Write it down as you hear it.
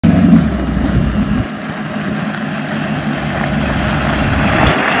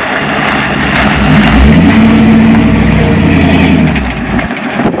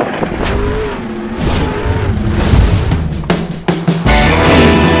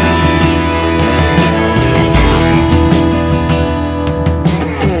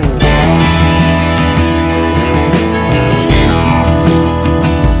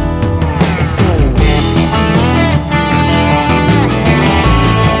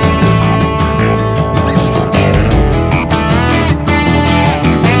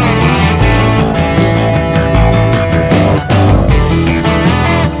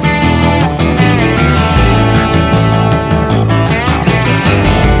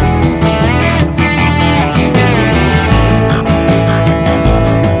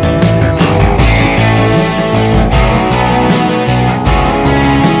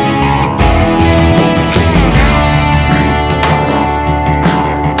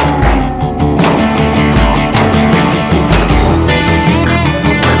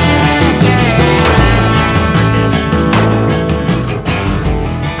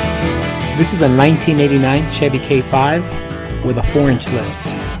This is a 1989 Chevy K5 with a 4-inch lift.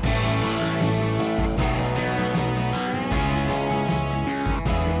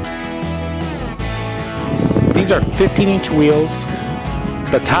 These are 15-inch wheels.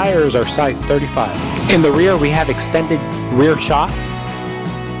 The tires are size 35. In the rear we have extended rear shocks.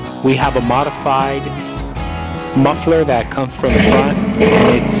 We have a modified muffler that comes from the front,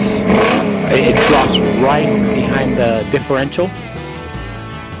 and it drops right behind the differential,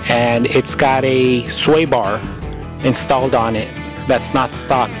 and it's got a sway bar installed on it that's not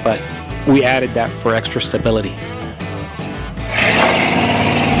stock, but we added that for extra stability.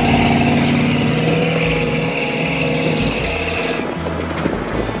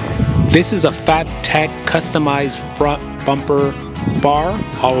 This is a Fat Tech customized front bumper bar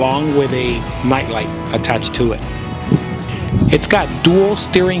along with a nightlight attached to it. It's got dual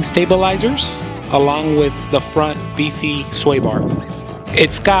steering stabilizers along with the front beefy sway bar.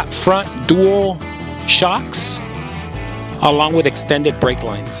 It's got front dual shocks along with extended brake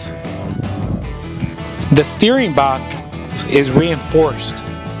lines. The steering box is reinforced.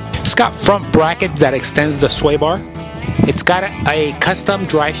 It's got front brackets that extends the sway bar. It's got a custom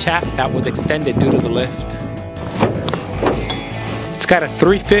drive shaft that was extended due to the lift. It's got a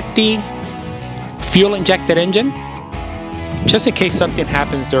 350 fuel injected engine. Just in case something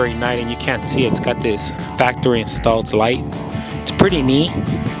happens during night and you can't see it, it's got this factory installed light. It's pretty neat,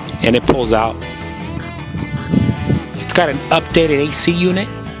 and it pulls out. It's got an updated AC unit.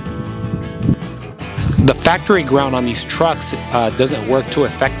 The factory ground on these trucks doesn't work too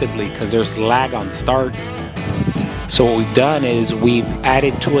effectively because there's lag on start. So what we've done is we've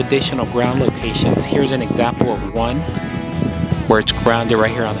added 2 additional ground locations. Here's an example of one where it's grounded right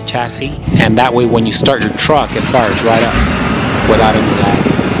here on the chassis, and that way when you start your truck it fires right up without any lag.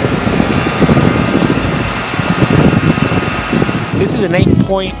 This is an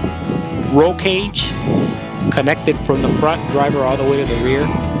 8-point roll cage connected from the front driver all the way to the rear.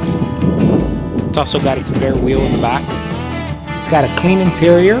 It's also got its spare wheel in the back. It's got a clean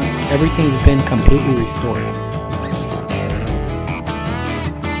interior. Everything's been completely restored.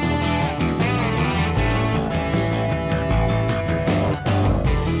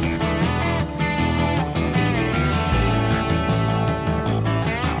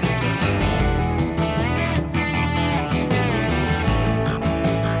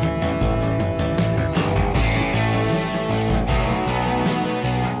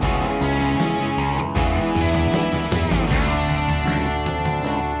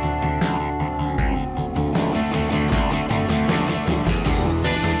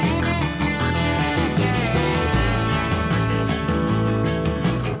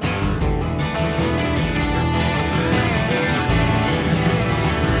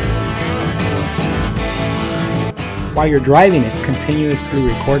 While you're driving, it's continuously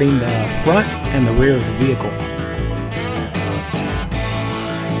recording the front and the rear of the vehicle.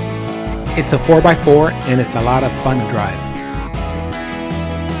 It's a 4x4 and it's a lot of fun to drive.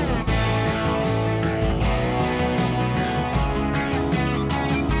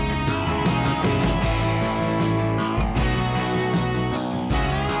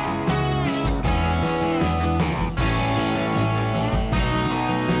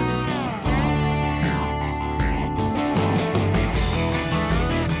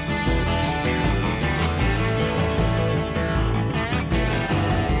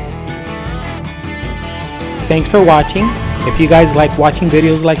 Thanks for watching. If you guys like watching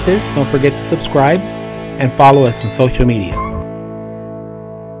videos like this, don't forget to subscribe and follow us on social media.